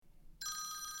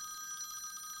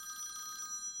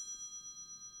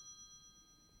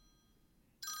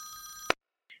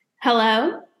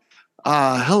Hello,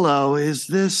 Hello. Is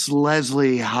this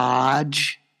Leslie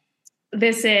Hodge?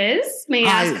 this is. May I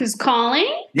ask Hi. who's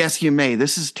calling? Yes, you may.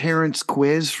 This is Terrence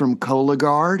Quiz from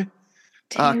Cologuard,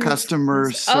 Terrence. customer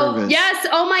Oh, service. yes.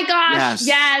 Oh my gosh. Yes,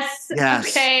 Yes. yes,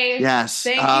 Okay. yes.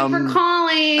 Thank you for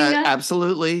calling.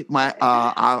 Absolutely.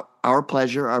 Our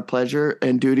pleasure,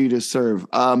 and duty to serve.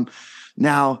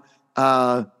 Now,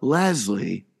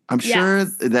 Leslie, I'm sure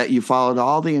Yes. that you followed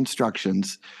all the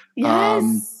instructions.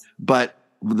 Yes. But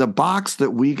the box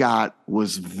that we got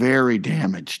was very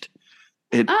damaged.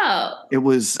 It Oh, it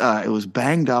was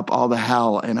banged up all the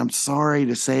hell, and I'm sorry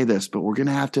to say this, but we're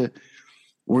gonna have to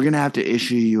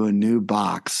issue you a new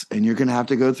box, and you're gonna have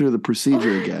to go through the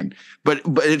procedure what? again. But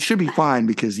it should be fine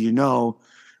because you've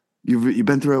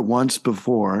been through it once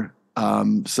before.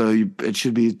 It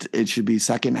should be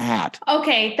second hat.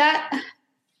 Okay.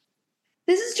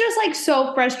 This is just like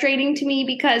so frustrating to me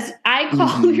because I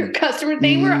called Mm-hmm. your customer.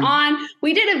 They were Mm-hmm. on,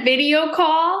 we did a video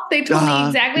call. They told me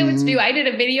exactly what to do. Mm-hmm. I did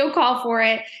a video call for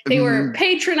it. They were Mm-hmm.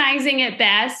 patronizing at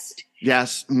best,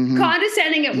 Yes. Mm-hmm.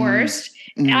 condescending at Mm-hmm. worst.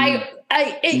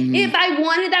 If I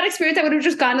wanted that experience, I would have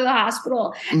just gone to the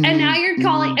hospital. And now you're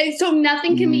calling, and so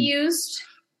nothing can be used.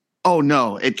 Oh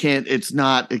no, it can't. It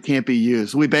can't be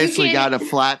used. We basically can't- got a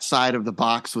flat side of the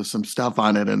box with some stuff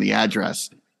on it and the address.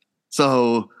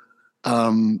 So,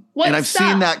 and I've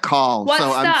seen that call. What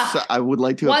so stuff? I would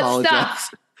like to What apologize.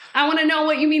 stuff? I want to know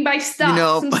what you mean by stuff.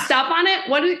 Some stuff on it?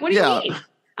 What do you mean? I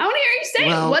want to hear you say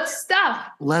it. What stuff?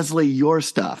 Leslie, your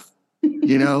stuff.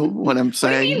 You know what I'm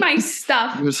saying? What do you mean my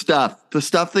stuff? Your stuff. The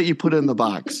stuff that you put in the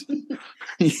box.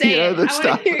 Say it. I stuff.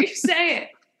 want to hear you say it.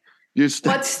 Your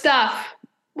stuff. What stuff?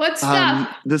 What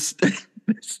stuff?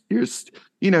 Your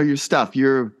stuff.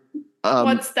 Your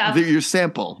what stuff? Your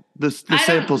sample. The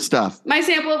sample stuff. My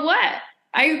sample of what?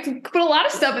 I put a lot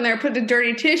of stuff in there. Put the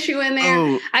dirty tissue in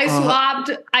there. I swabbed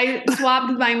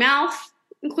with my mouth.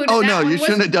 Oh no, you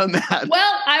shouldn't have done that.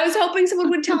 Well, I was hoping someone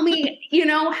would tell me,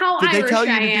 how Did Irish they tell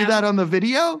you I to am. do that on the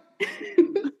video?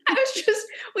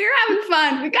 We were having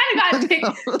fun. We kind of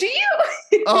got. Do you?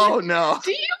 Oh no.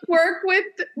 Do you work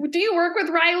with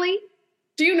Riley?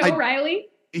 Do you know Riley?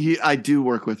 I do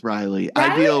work with Riley.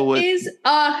 Riley is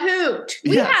a hoot.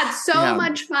 We Yes, had so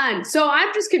much fun. So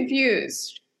I'm just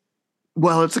confused.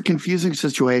 Well, it's a confusing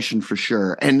situation for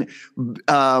sure. And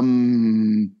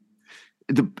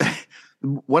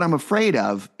what I'm afraid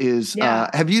of is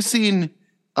have you seen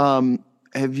the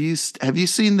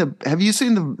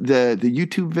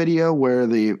YouTube video where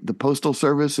the Postal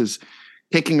Service is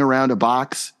kicking around a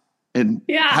box and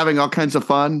having all kinds of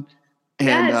fun?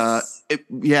 And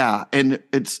and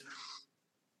it's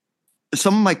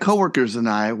some of my coworkers and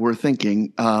I were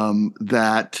thinking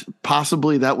that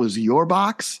possibly that was your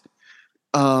box.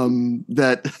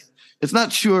 That it's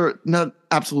not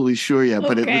absolutely sure yet,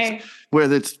 but it's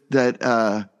where it's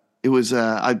that it was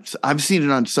I've seen it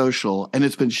on social and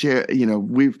it's been shared.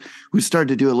 We started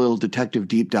to do a little detective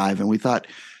deep dive and we thought,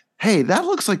 hey, that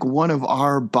looks like one of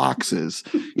our boxes,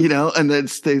 and then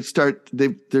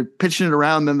they're pitching it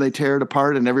around, then they tear it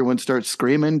apart and everyone starts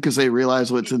screaming because they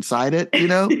realize what's inside it,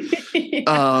 and so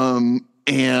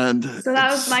that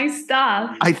was my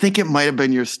stuff. I think it might have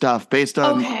been your stuff based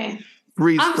on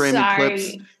freeze framing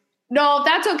clips. No,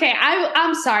 that's okay.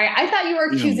 I'm sorry. I thought you were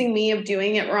accusing me of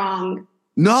doing it wrong.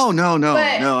 No.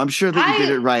 I'm sure that you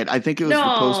did it right. I think it was the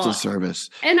Postal Service.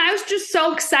 And I was just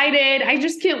so excited. I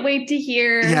just can't wait to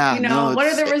hear, what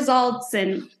are the results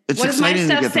and what does my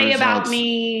stuff say about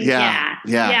me? Yeah.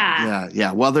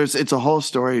 Well, it's a whole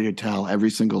story to tell every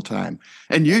single time.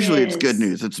 And usually it's good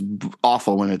news. It's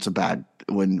awful when it's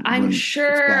I'm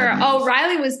sure. Oh,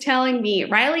 Riley was telling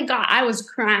me. I was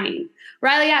crying.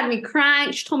 Riley had me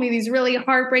crying. She told me these really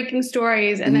heartbreaking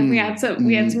stories. And then we had some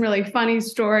really funny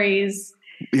stories.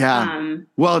 Yeah.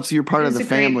 Well, you're part of the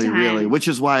family, really, which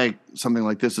is why something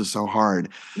like this is so hard.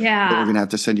 Yeah. But we're going to have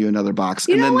to send you another box.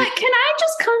 You know what? Can I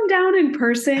just come down in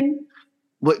person?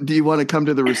 What, do you want to come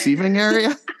to the receiving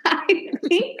area? I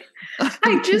think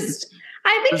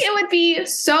it would be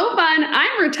so fun.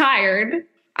 I'm retired.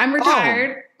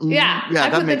 Yeah. I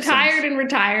put the tired and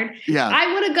retired. Yeah.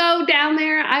 I want to go down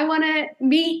there. I want to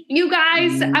meet you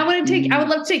guys. I would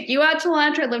love to take you out to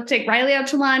lunch. I'd love to take Riley out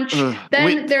to lunch.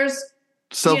 There's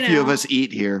few of us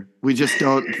eat here. We just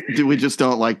don't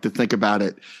like to think about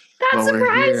it. That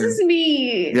surprises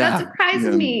me. Yeah. That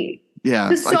surprises me. Yeah.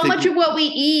 Because so much of what we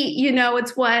eat,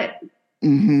 it's what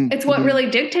It's what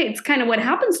really dictates kind of what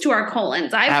happens to our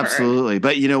colons. Absolutely.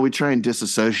 But, we try and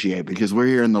disassociate because we're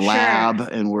here in the lab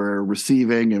and we're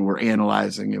receiving and we're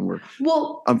analyzing and we're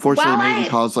unfortunately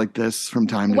making calls like this from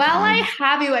time to time. While I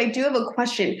have you, I do have a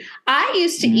question. I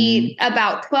used to eat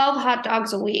about 12 hot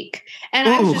dogs a week. And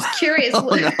I was just curious.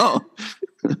 No.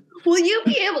 Do you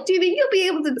think you'll be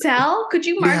able to tell? Could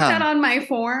you mark that on my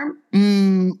form?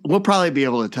 We'll probably be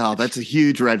able to tell. That's a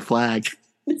huge red flag.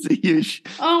 It's a huge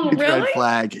red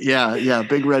flag. Yeah,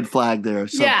 big red flag there.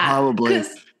 So probably.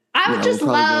 I would just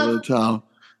love,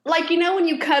 like, when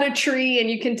you cut a tree and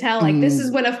you can tell, like, this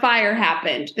is when a fire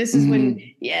happened. This is when,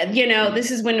 this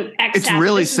is when X It's happened.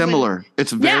 Really similar.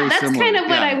 It's very that's similar. kind of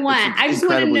what I want. I just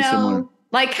want to know,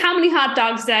 like, how many hot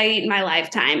dogs did I eat in my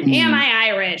lifetime? Am I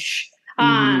Irish?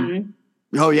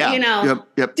 Oh yeah.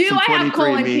 Yep. Do I have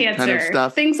colon cancer? Kind of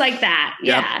stuff. Things like that.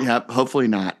 Yeah. Yep. Hopefully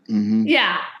not.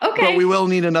 Yeah. Okay. But we will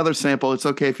need another sample. It's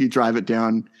okay if you drive it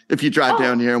down. If you drive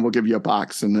down here, and we'll give you a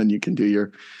box, and then you can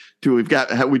do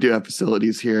we do have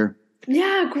facilities here.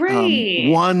 Yeah.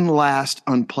 Great. One last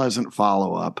unpleasant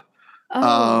follow up.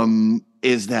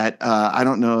 Is that I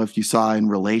don't know if you saw in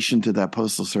relation to that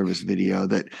Postal Service video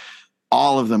that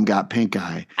all of them got pink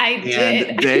eye. I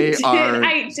did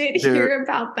hear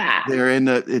about that.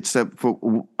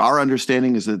 For our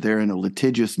understanding is that they're in a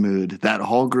litigious mood, that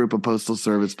whole group of Postal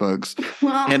Service folks.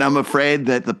 And I'm afraid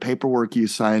that the paperwork you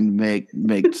signed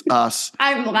makes us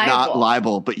not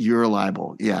liable, but you're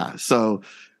liable. Yeah. So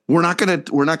we're not gonna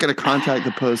contact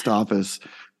the post office,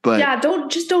 but don't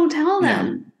tell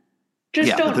them.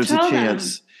 Just don't tell them.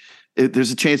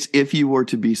 There's a chance if you were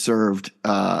to be served,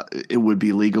 it would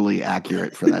be legally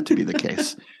accurate for that to be the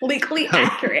case. Legally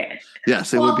accurate.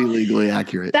 Yes, it would be legally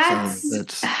accurate.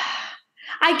 That's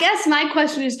I guess my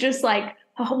question is just like,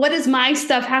 what does my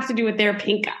stuff have to do with their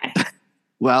pink eye?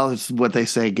 Well, it's what they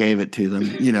say gave it to them,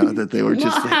 that they were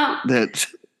just that.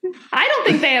 I don't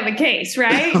think they have a case,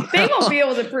 right? They won't be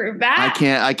able to prove that.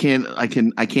 I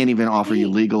can't even offer you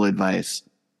legal advice.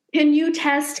 Can you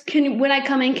test? When I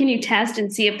come in, can you test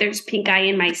and see if there's pink eye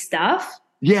in my stuff?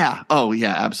 Yeah. Oh,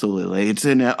 yeah, absolutely. It's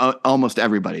in almost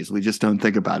everybody's. We just don't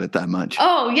think about it that much.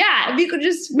 Oh, yeah. If you could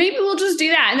maybe we'll just do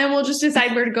that, and then we'll just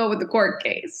decide where to go with the court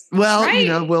case. Well, right?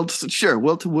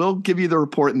 We'll give you the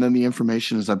report, and then the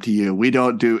information is up to you. We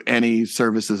don't do any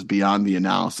services beyond the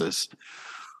analysis.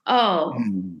 Oh,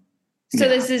 so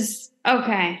this is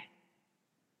okay.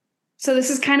 So this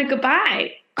is kind of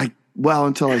goodbye. Well,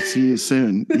 until I see you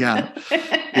soon. Yeah.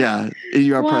 Yeah.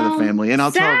 You are part of the family. And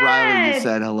I'll tell Riley you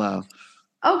said hello.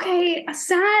 Okay.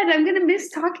 Sad. I'm going to miss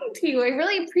talking to you. I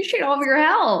really appreciate all of your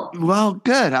help. Well,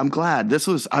 good. I'm glad.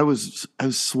 I was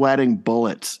sweating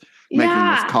bullets making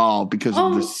this call because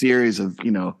of the series of,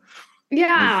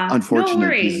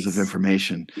 unfortunate pieces of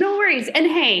information. No worries. And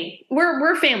hey,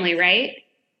 we're family, right?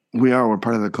 We are. We're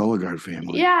part of the Cologuard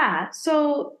family. Yeah.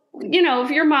 So,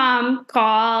 if your mom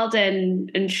called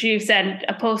and she said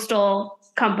a postal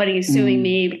company is suing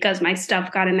me because my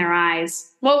stuff got in their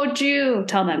eyes, what would you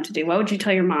tell them to do? What would you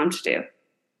tell your mom to do?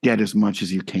 Get as much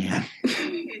as you can.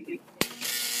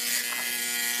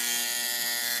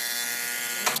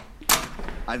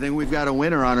 I think we've got a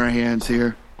winner on our hands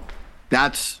here.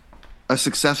 That's a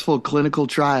successful clinical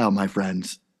trial, my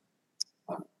friends.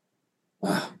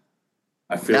 I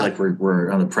feel like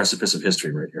we're on the precipice of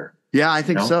history right here. Yeah, I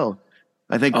think so.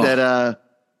 I think that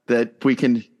we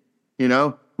can,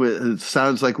 it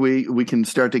sounds like we can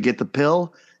start to get the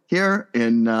pill here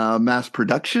in mass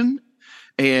production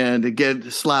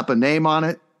and slap a name on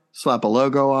it, slap a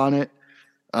logo on it.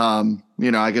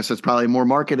 I guess it's probably more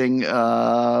marketing,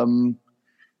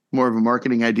 more of a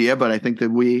marketing idea, but I think that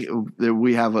we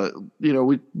have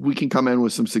we can come in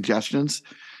with some suggestions.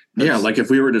 Yeah, like if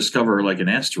we were to discover like an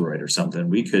asteroid or something,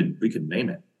 we could name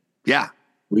it. Yeah.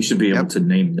 We should be able to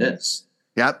name this.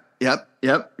 Yep.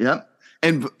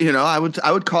 And I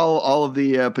would call all of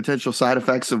the potential side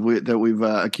effects that we've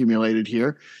accumulated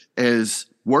here as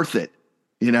worth it.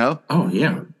 Oh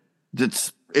yeah,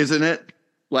 isn't it?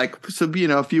 Like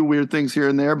a few weird things here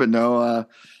and there, but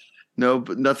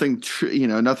nothing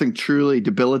truly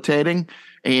debilitating.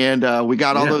 And we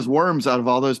got all those worms out of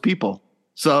all those people.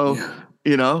 So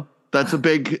that's a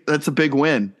big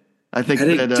win. I think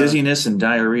headache, dizziness, and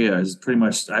diarrhea is pretty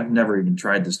much. I've never even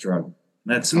tried this drug.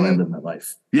 That's how I live my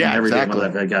life. Yeah, every day of my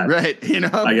life I got I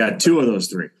got 2 of those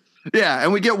 3. Yeah,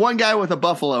 and we get one guy with a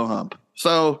buffalo hump.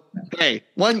 So hey,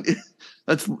 it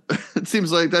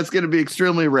seems like that's going to be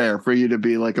extremely rare for you to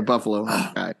be like a buffalo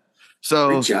hump guy. So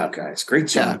great job, guys. Great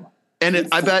job. Yeah. And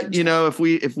I bet if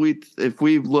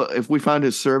we found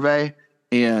his survey,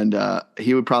 and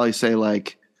he would probably say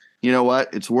like, you know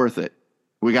what, it's worth it.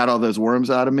 We got all those worms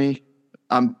out of me.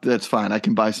 That's fine. I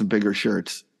can buy some bigger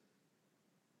shirts.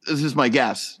 This is my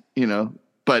guess,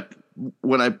 but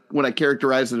when I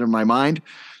characterize it in my mind,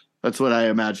 that's what I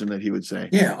imagine that he would say.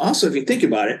 Yeah. Also, if you think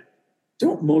about it,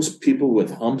 don't most people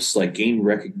with humps gain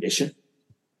recognition?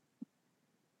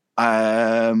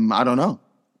 I don't know.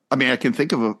 I mean, I can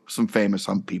think of some famous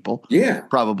hump people. Yeah,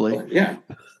 probably. Yeah,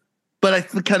 but I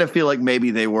kind of feel like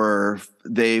maybe they earned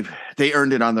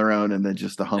it on their own, and then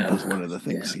just the hump was one of the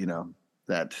things,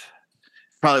 that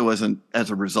probably wasn't as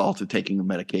a result of taking a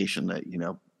medication that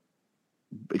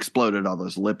exploded all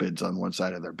those lipids on one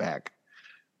side of their back.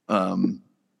 But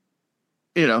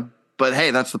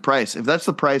hey, that's the price. If that's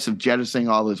the price of jettisoning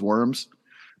all those worms,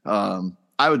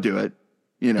 I would do it.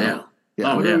 Yeah.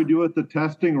 Yeah. What do we do with the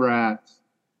testing rats?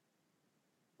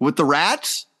 With the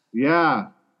rats? Yeah.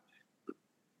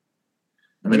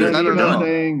 I mean, I don't know.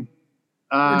 Saying,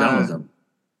 we're done with them.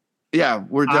 Yeah,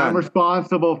 we're done. I'm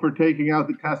responsible for taking out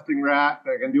the testing rats.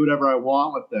 I can do whatever I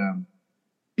want with them.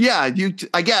 Yeah,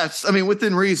 I guess. I mean,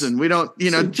 within reason. We don't,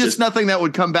 just nothing that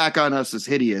would come back on us as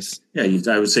hideous. Yeah,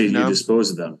 I would say you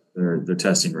dispose of them. They're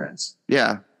testing rats.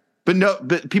 Yeah.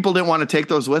 But people didn't want to take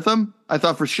those with them. I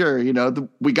thought for sure,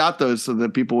 we got those so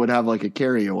that people would have a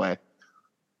carry away.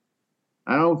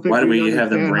 I don't think. Why do we have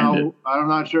them branded? I'm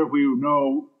not sure if we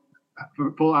know.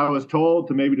 I was told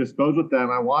to maybe dispose of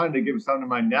them. I wanted to give some to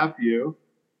my nephew.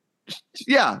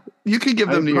 Yeah, you could give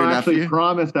them to your nephew. I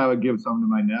promised I would give some to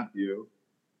my nephew,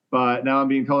 but now I'm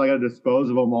being told I got to dispose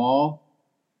of them all.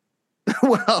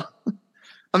 Well,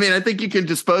 I mean, I think you can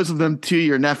dispose of them to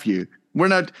your nephew. We're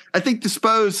not. I think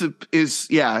dispose is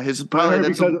his. But I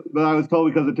was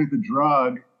told because I took the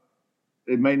drug,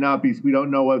 it may not be. We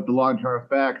don't know what the long-term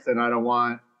effects, and I don't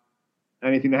want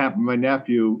anything to happen to my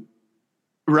nephew.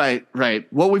 Right.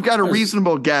 Well, we've got a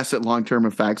reasonable guess at long-term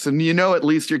effects, and at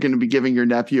least you're going to be giving your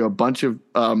nephew a bunch of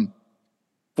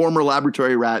former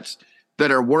laboratory rats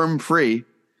that are worm-free,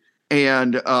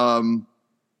 and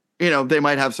they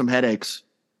might have some headaches,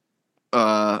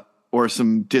 or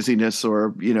some dizziness,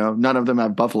 or none of them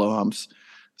have buffalo humps.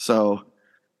 So,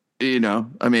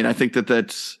 I mean, I think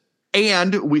that's,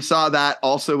 and we saw that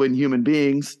also in human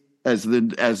beings as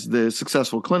the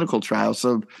successful clinical trial.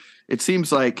 So it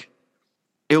seems like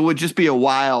it would just be a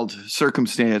wild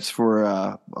circumstance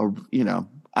for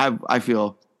I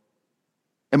feel.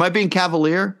 Am I being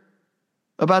cavalier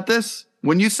about this?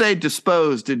 When you say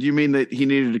dispose, did you mean that he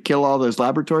needed to kill all those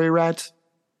laboratory rats?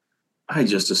 I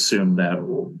just assumed that.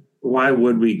 Why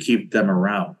would we keep them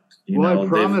around? I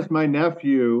promised my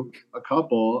nephew a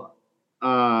couple.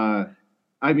 I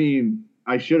mean,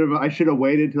 I should have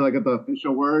waited till I got the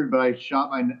official word, but I shot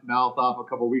my mouth off a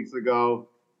couple weeks ago.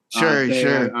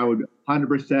 Sure. I would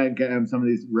 100% get him some of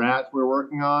these rats we're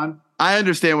working on. I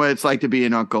understand what it's like to be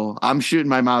an uncle. I'm shooting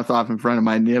my mouth off in front of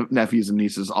my nephews and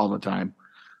nieces all the time.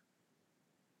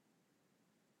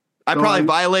 I probably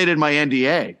violated my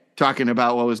NDA talking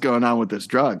about what was going on with this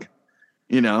drug.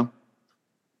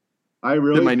 I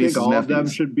really think all of them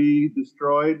should be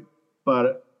destroyed,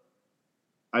 but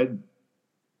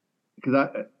because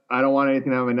I don't want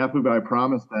anything to happen to my nephew, but I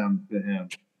promised them to him.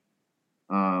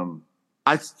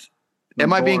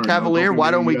 Am I being cavalier? Why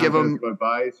don't we give him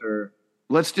advice? Or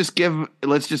let's just give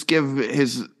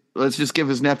his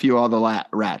nephew all the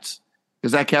rats.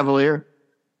 Is that cavalier?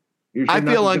 I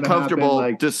feel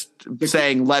uncomfortable just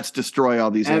saying let's destroy all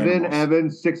these animals.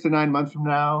 Evan, 6 to 9 months from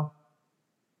now,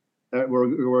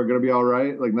 we're going to be all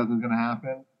right. Like nothing's going to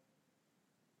happen.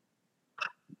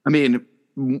 I mean,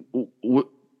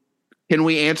 can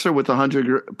we answer with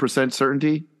 100%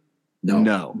 certainty?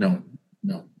 No.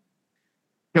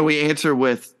 Can we answer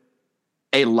with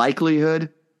a likelihood?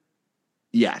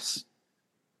 Yes.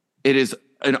 It is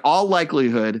in all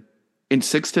likelihood in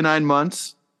 6 to 9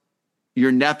 months,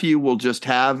 your nephew will just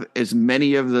have as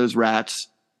many of those rats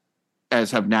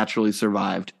as have naturally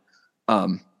survived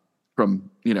from,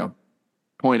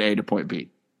 point A to point B.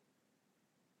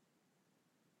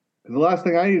 The last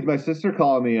thing I need is my sister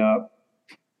calling me up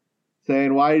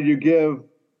saying, why did you give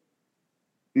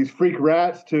these freak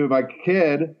rats to my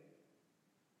kid?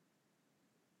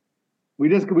 We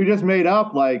just made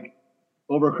up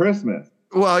over Christmas.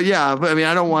 Well, yeah, but I mean,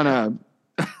 I don't want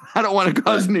to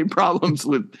cause any problems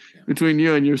between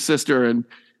you and your sister. And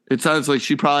it sounds like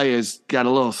she probably has got a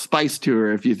little spice to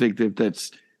her. If you think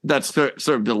that's sort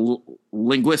of the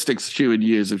linguistics she would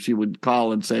use if she would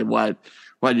call and say, why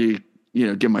do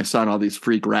you give my son all these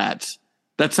freak rats?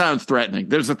 That sounds threatening.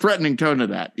 There's a threatening tone to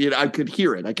that. I could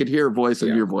hear it. I could hear a voice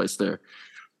in your voice there.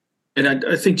 And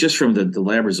I think just from the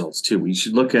lab results too, we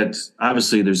should look at,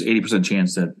 obviously there's 80%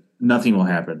 chance that nothing will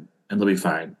happen and they'll be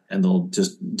fine and they'll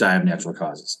just die of natural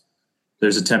causes.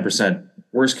 There's a 10%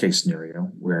 worst case scenario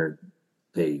where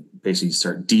they basically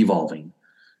start devolving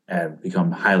and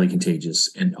become highly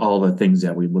contagious, and all the things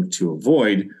that we look to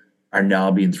avoid are now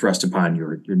being thrust upon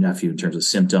your nephew in terms of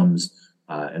symptoms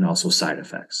and also side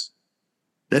effects.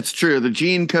 That's true. The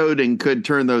gene coding could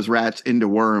turn those rats into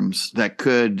worms that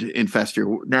could infest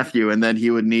your nephew, and then he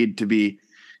would need to be,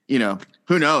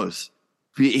 who knows?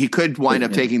 He could wind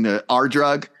up taking our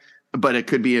drug, but it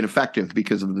could be ineffective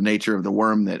because of the nature of the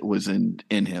worm that was in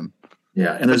him.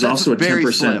 Yeah, and there's also a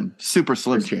 10%, super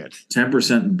slim chance.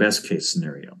 10% best case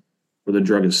scenario where the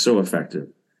drug is so effective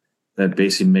that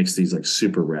basically makes these like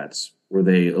super rats where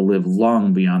they live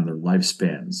long beyond their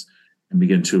lifespans and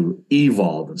begin to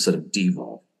evolve instead of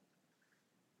devolve.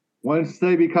 Once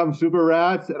they become super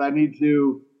rats and I need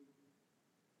to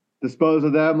dispose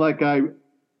of them like I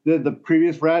did the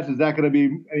previous rats, is that going to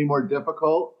be any more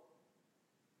difficult?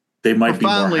 They might be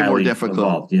more difficult.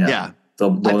 Evolved. Yeah.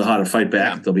 They'll know how to fight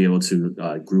back. Yeah. They'll be able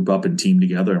to group up and team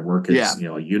together and work as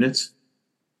a unit.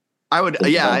 I would,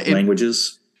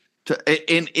 languages.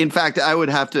 In fact, I would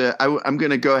have to. I'm going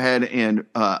to go ahead and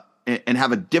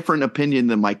have a different opinion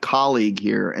than my colleague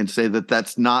here and say that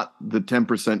that's not the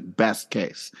 10% best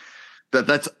case.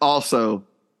 That's also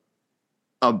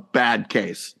a bad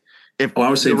case. If I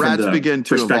was saying the rats from the begin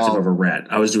to perspective evolve, of a rat,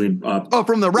 I was doing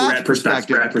from the rat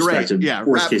perspective. Rat perspective. Great. Yeah,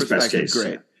 worst rat case, perspective. Best case.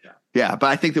 Great. Yeah, but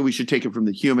I think that we should take it from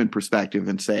the human perspective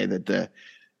and say that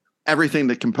everything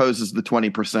that composes the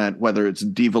 20%, whether it's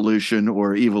devolution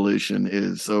or evolution,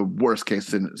 is a worst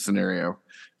case scenario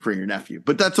for your nephew.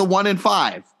 But that's a 1 in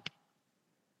 5.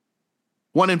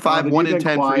 1 in 5, 1 in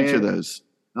 10 for each of those.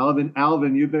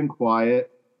 Alvin, you've been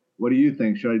quiet. What do you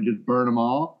think? Should I just burn them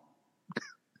all?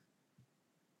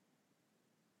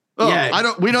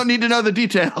 We don't need to know the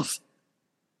details.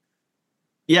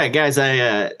 Yeah, guys,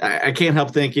 I can't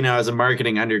help think, as a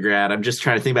marketing undergrad, I'm just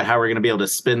trying to think about how we're going to be able to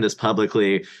spin this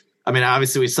publicly. I mean,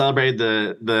 obviously we celebrated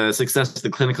the success of the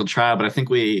clinical trial, but I think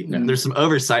there's some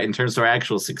oversight in terms of our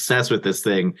actual success with this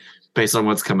thing based on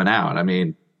what's coming out.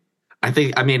 I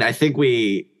think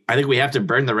we have to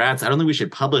burn the rats. I don't think we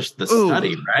should publish the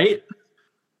study, right?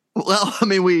 Well, I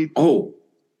mean,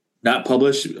 not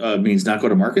publish means not go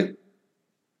to market.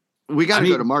 We got to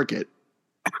go to market.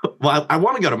 Well, I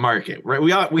want to go to market, right?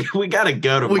 We got to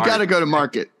go to market. We got to go to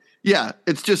market. Yeah,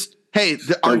 it's just, hey,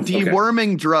 our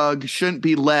deworming drug shouldn't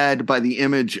be led by the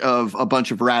image of a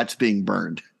bunch of rats being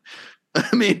burned.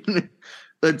 I mean,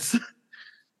 that's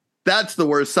the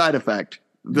worst side effect.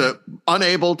 The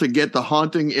unable to get the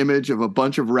haunting image of a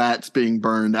bunch of rats being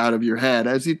burned out of your head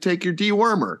as you take your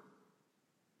dewormer.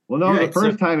 Well, no, the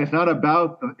first time it's not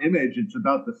about the image; it's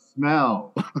about the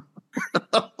smell.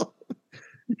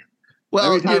 Well,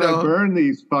 every time I burn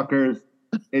these fuckers,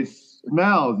 it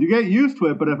smells. You get used to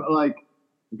it, but if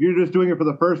you're just doing it for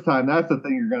the first time, that's the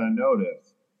thing you're going to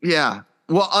notice. Yeah,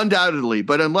 well, undoubtedly,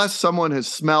 but unless someone has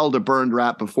smelled a burned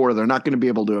rat before, they're not going to be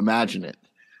able to imagine it.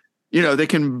 They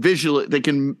can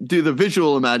do the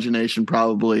visual imagination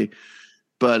probably,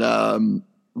 but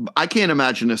I can't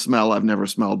imagine a smell I've never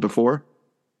smelled before.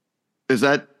 Is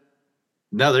that?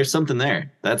 No, there's something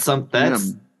there. There's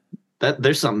something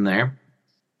there.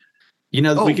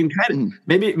 We can kind of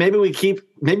maybe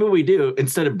we do,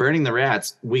 instead of burning the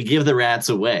rats, we give the rats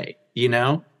away,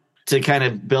 to kind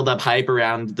of build up hype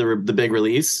around the big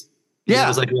release. Yeah. It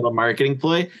was like a little marketing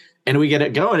ploy, and we get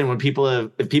it going. And when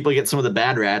if people get some of the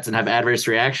bad rats and have adverse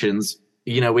reactions,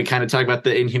 we kind of talk about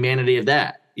the inhumanity of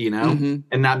that, and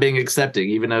not being accepting,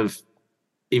 even if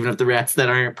the rats that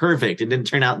aren't perfect and didn't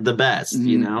turn out the best,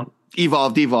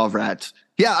 Evolve rats.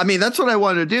 Yeah. I mean, that's what I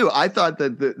wanted to do. I thought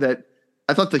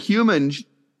I thought the human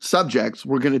subjects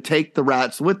were going to take the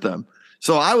rats with them.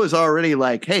 So I was already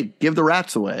like, hey, give the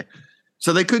rats away.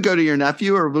 So they could go to your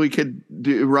nephew, or we could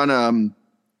run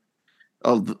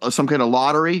some kind of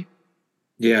lottery.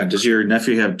 Yeah. Does your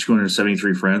nephew have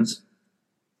 273 friends?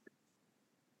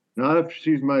 Not if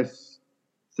she's my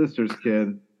sister's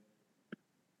kid.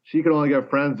 She could only get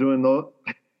friends doing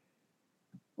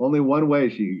only one way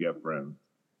she could get friends.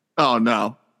 Oh,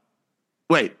 no.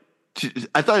 Wait.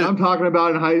 I thought I'm talking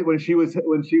about when she was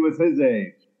his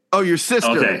age. Oh, your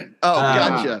sister. Okay. Oh,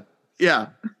 gotcha. Yeah.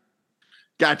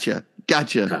 Gotcha.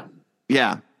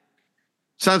 Yeah.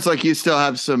 Sounds like you still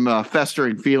have some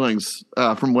festering feelings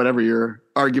from whatever your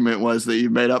argument was that you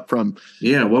made up from.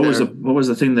 Yeah. What was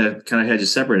the thing that kind of had you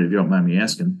separated, if you don't mind me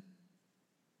asking?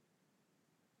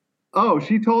 Oh,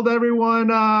 she told everyone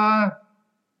I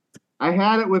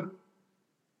had it with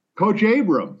Coach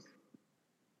Abrams.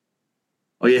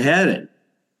 Oh, you had it?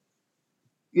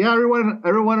 Yeah, everyone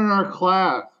in our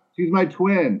class. She's my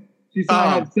twin. She said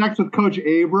I had sex with Coach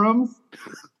Abrams.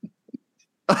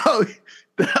 Oh,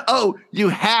 oh, you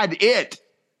had it.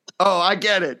 Oh, I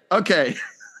get it. Okay.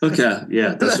 Okay,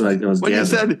 yeah, that's what I was when gathering. you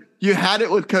said you had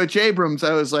it with Coach Abrams,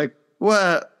 I was like,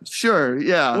 well, sure,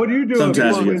 yeah. What do you do?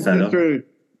 Sometimes you get fed up.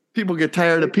 People get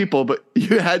tired of people, but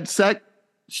you had sex.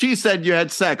 She said you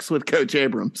had sex with Coach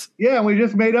Abrams. Yeah, we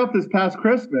just made up this past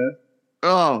Christmas.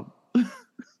 Oh.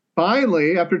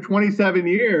 Finally, after 27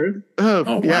 years.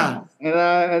 Oh yeah. Wow.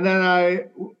 And then I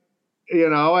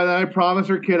promised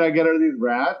her kid I'd get her these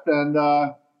rats. And,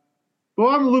 I'm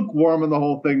lukewarm in the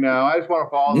whole thing now. I just want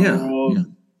to follow the rules.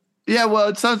 Yeah, well,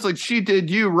 it sounds like she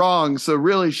did you wrong, so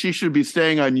really she should be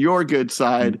staying on your good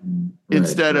side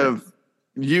instead of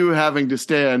you having to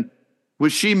stand.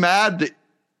 Was she mad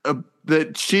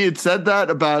that she had said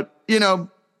that about,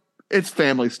 it's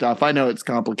family stuff. I know it's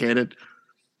complicated.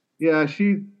 Yeah,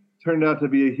 she turned out to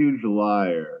be a huge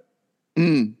liar.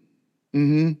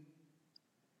 Mm-hmm.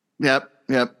 Yep.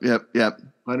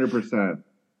 100%.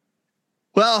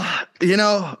 Well,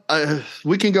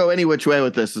 we can go any which way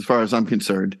with this as far as I'm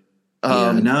concerned.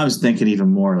 Now I was thinking even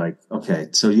more like, okay,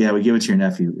 so yeah, we give it to your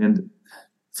nephew. And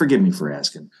forgive me for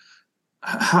asking,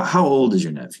 how old is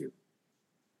your nephew?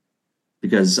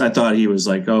 Because I thought he was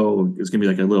like, oh, it's going to be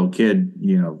like a little kid,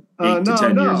 8 to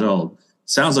 10 years old.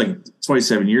 Sounds like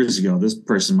 27 years ago, this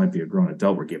person might be a grown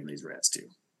adult we're giving these rats to.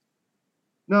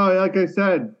 No, like I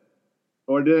said,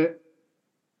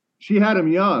 she had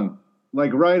him young,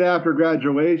 like right after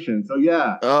graduation. So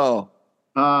yeah. Oh.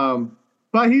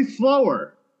 But he's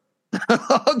slower.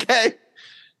 Okay.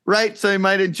 Right. So he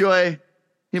might enjoy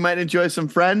some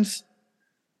friends.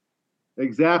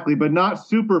 Exactly, but not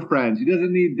super friends. He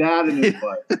doesn't need that in his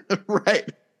life.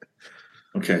 Right.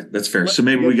 Okay, that's fair. So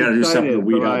maybe we got to do something to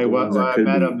weed out the ones that could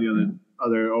be. I met him the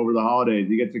other over the holidays.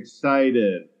 He gets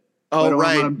excited. Oh,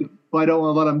 right. I don't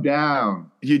want to let him down.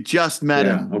 You just met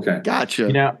him. Okay.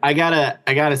 Gotcha. I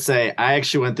gotta say, I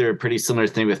actually went through a pretty similar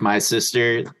thing with my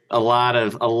sister. A lot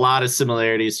of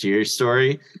similarities to your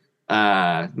story.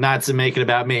 Not to make it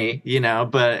about me,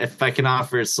 but if I can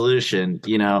offer a solution,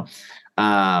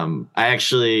 I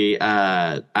actually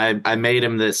I made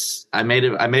him this. I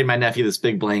made my nephew this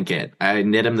big blanket. I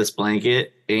knit him this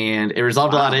blanket, and it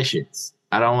resolved a lot of issues.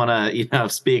 I don't want to,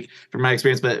 speak from my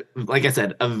experience, but like I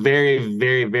said, a very,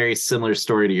 very, very similar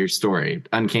story to your story.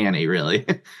 Uncanny, really.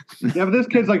 Yeah, but this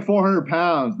kid's like 400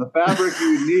 pounds. The fabric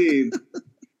you need.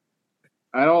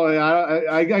 I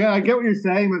get what you're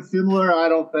saying, but similar, I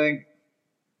don't think.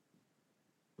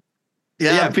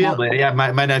 Yeah, probably. Yeah,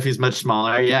 my nephew's much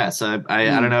smaller. Yeah, so I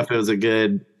don't know if it was a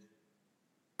good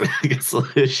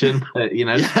solution, but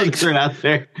just throw it out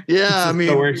there. Yeah, I mean,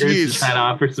 just trying to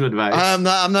offer some advice. I'm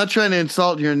not trying to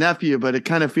insult your nephew, but it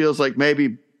kind of feels like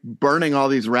maybe burning all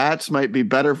these rats might be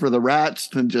better for the rats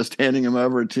than just handing them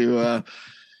over to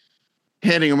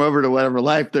whatever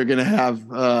life they're going to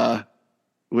have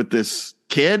with this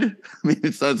kid. I mean,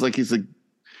 it sounds like he's a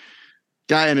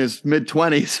guy in his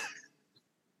mid-20s.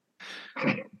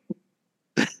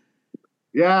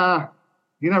 Yeah,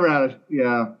 he never had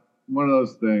one of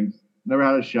those things. Never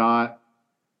had a shot.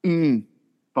 Father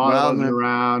wasn't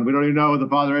around. We don't even know who the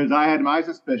father is. I had my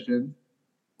suspicions.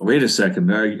 Wait a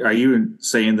second. Are you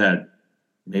saying that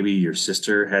maybe your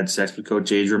sister had sex with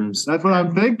Coach Abrams? That's what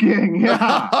I'm thinking.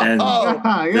 Yeah. And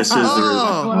this is the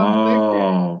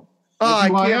Oh, I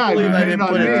can't believe I didn't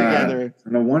put it together.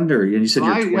 No wonder. And you said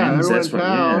you're twins. That's what.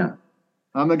 Yeah.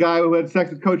 I'm the guy who had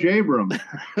sex with Coach Abrams.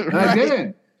 Right. I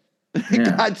didn't.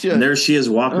 Yeah. Gotcha. And there she is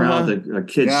walking around with a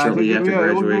kid shortly after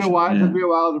graduation. It took me a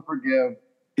while to forgive.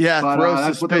 Yeah, but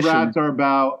that's what the rats are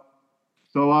about.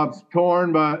 So I'm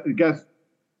torn, but I guess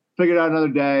figure it out another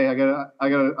day. I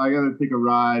gotta take a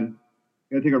ride.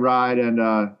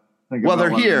 And think. Well, they're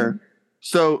here.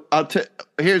 So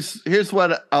here's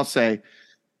what I'll say.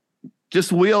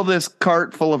 Just wheel this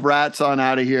cart full of rats on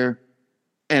out of here,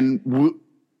 and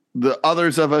the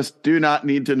others of us do not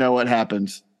need to know what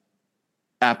happens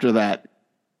after that.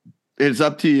 It's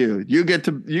up to you. You get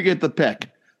the pick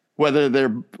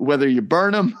whether you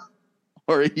burn them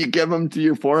or you give them to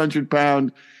your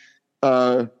 400-pound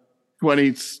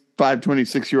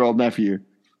 26-year-old nephew.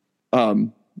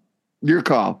 Your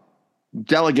call.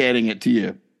 Delegating it to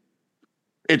you.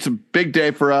 It's a big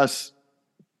day for us.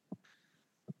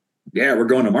 Yeah, we're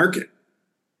going to market.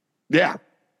 Yeah.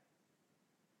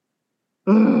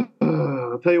 I'll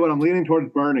tell you what, I'm leaning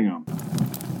towards burning them.